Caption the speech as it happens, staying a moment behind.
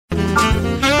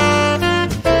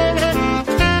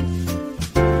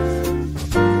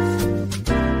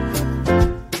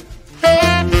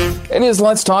It is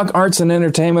Let's Talk Arts and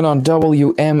Entertainment on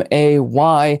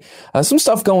WMAY. Some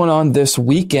stuff going on this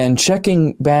weekend.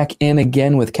 Checking back in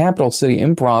again with Capital City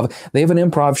Improv. They have an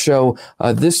improv show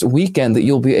this weekend that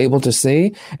you'll be able to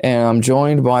see. And I'm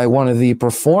joined by one of the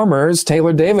performers,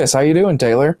 Taylor Davis. How you doing,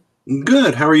 Taylor?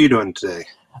 Good. How are you doing today?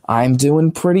 I'm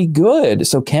doing pretty good.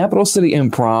 So Capital City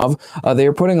Improv, they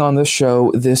are putting on this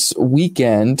show this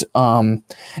weekend.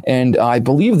 And I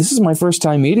believe this is my first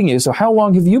time meeting you. So how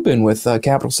long have you been with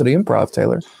Capital City Improv,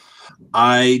 Taylor?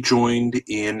 I joined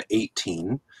in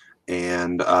 18,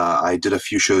 and I did a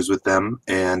few shows with them,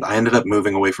 and I ended up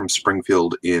moving away from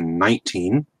Springfield in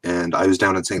 19, and I was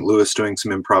down in St. Louis doing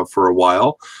some improv for a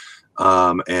while.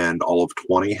 And all of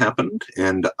 20 happened,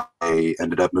 and I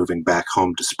ended up moving back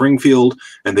home to Springfield,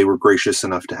 and they were gracious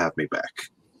enough to have me back.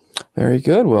 Very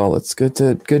good. Well, it's good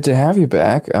to have you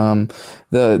back.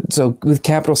 So with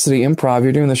Capital City Improv,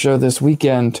 you're doing the show this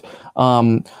weekend.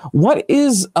 What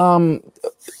is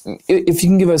if you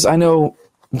can give us? I know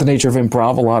the nature of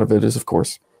improv. A lot of it is, of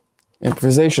course,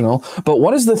 improvisational. But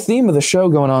what is the theme of the show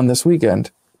going on this weekend?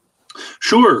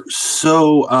 Sure.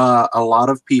 So a lot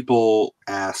of people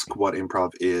ask what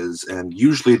improv is, and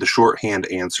usually the shorthand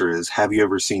answer is, have you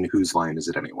ever seen Whose Line Is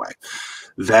It Anyway?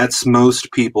 That's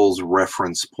most people's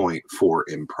reference point for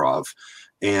improv.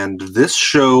 And this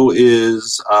show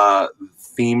is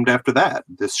themed after that.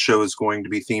 This show is going to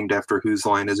be themed after Whose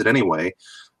Line Is It Anyway?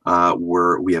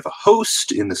 We have a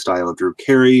host in the style of Drew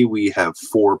Carey. We have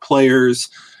 4 players.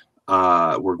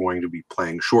 We're going to be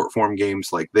playing short form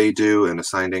games like they do and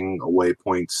assigning away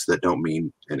points that don't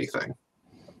mean anything.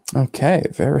 Okay,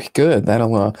 very good.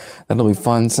 That'll be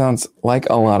fun. Sounds like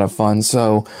a lot of fun.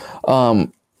 So,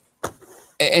 and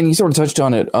you sort of touched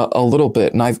on it a little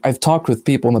bit. And I've talked with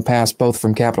people in the past, both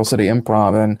from Capital City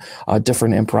Improv and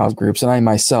different improv groups. And I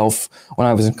myself, when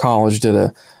I was in college,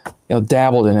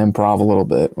 dabbled in improv a little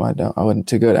bit. I wasn't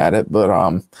too good at it,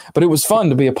 but it was fun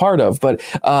to be a part of. But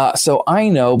so I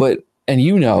know, but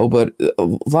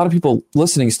a lot of people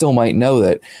listening still might know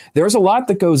that there's a lot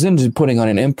that goes into putting on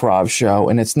an improv show,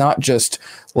 and it's not just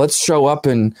let's show up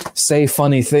and say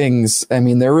funny things. I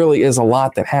mean, there really is a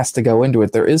lot that has to go into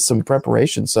it. There is some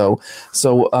preparation. So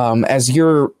as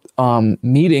you're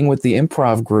meeting with the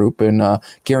improv group and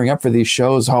gearing up for these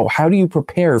shows, how do you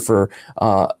prepare for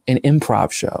an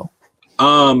improv show?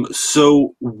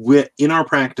 So in our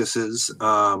practices,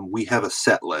 we have a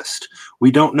set list.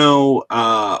 We don't know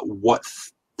what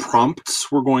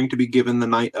prompts we're going to be given the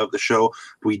night of the show.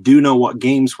 We do know what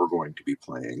games we're going to be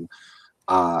playing,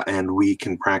 and we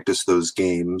can practice those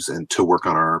games and to work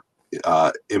on our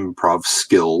improv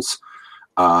skills.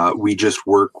 We just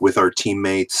work with our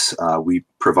teammates. We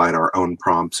provide our own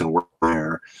prompts and work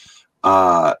there.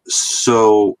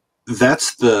 So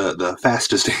that's the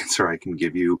fastest answer I can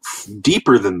give you.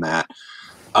 Deeper than that,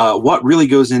 what really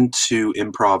goes into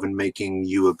improv and making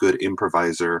you a good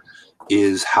improviser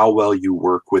is how well you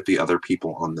work with the other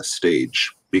people on the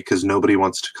stage, because nobody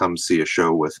wants to come see a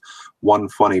show with one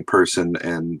funny person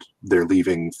and they're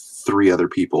leaving 3 other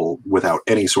people without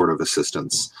any sort of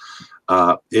assistance.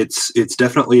 It's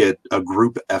definitely a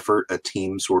group effort, a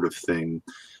team sort of thing,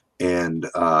 and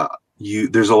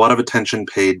there's a lot of attention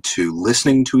paid to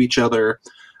listening to each other,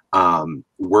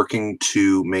 working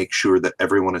to make sure that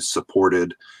everyone is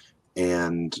supported,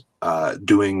 and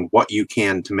doing what you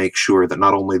can to make sure that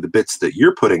not only the bits that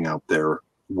you're putting out there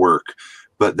work,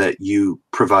 but that you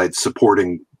provide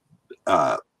supporting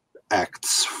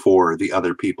acts for the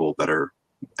other people that are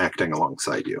acting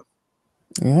alongside you.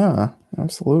 Yeah,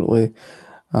 absolutely.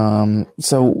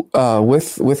 So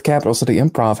with Capital City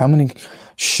Improv, how many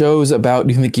shows do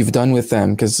you think you've done with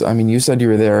them? Because I mean, you said you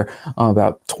were there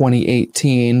about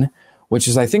 2018, which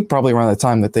is I think probably around the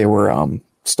time that they were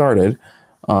started,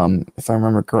 if I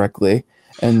remember correctly.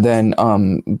 And then,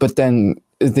 but then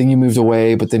you moved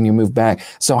away, but then you moved back.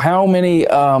 So how many?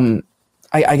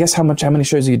 I guess how many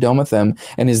shows have you done with them?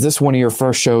 And is this one of your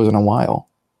first shows in a while,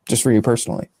 just for you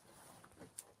personally?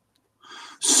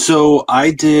 So I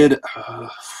did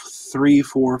 3,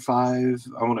 4, 5.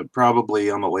 I want to probably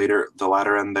on the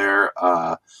latter end there.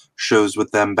 Shows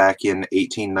with them back in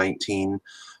 18, 19.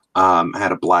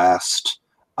 Had a blast,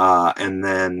 and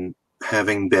then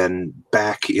having been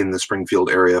back in the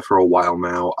Springfield area for a while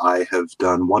now, I have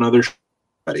done one other show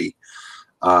already.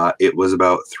 It was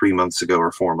about 3 months ago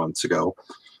or 4 months ago.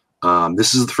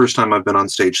 This is the first time I've been on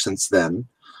stage since then.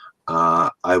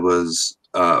 I was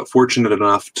fortunate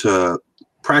enough to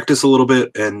practice a little bit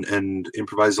and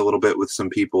improvise a little bit with some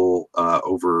people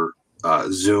over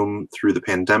Zoom through the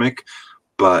pandemic,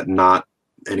 but not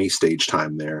any stage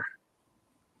time there.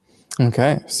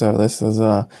 Okay, so this is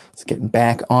it's getting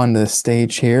back on the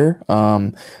stage here.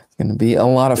 It's going to be a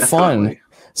lot of fun. Definitely.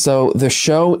 So the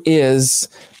show is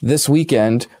this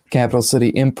weekend, Capital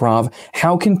City Improv.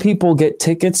 How can people get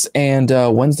tickets, and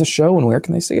when's the show, and where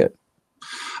can they see it?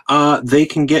 They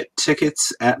can get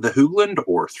tickets at the Hoogland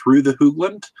or through the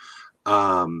Hoogland.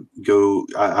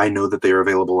 I know that they are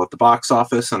available at the box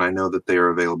office, and I know that they are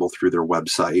available through their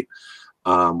website.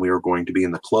 We are going to be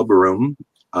in the club room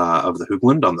of the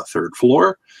Hoogland on the 3rd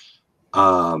floor.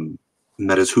 And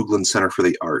that is Hoogland Center for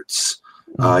the Arts.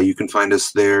 You can find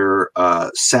us there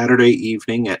Saturday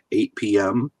evening at 8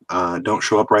 p.m. Don't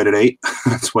show up right at 8.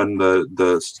 That's when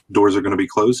the doors are going to be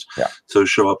closed. Yeah. So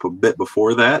show up a bit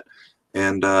before that,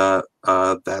 and that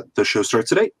the show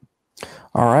starts at 8.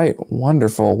 All right.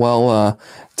 Wonderful. Well,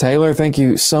 Taylor, thank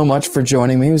you so much for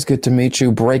joining me. It was good to meet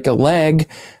you. Break a leg.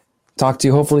 Talk to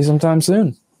you hopefully sometime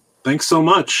soon. Thanks so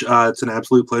much. It's an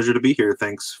absolute pleasure to be here.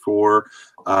 Thanks for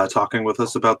talking with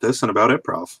us about this and about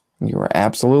improv. You are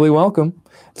absolutely welcome.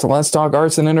 So let's talk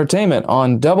arts and entertainment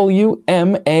on WMAY.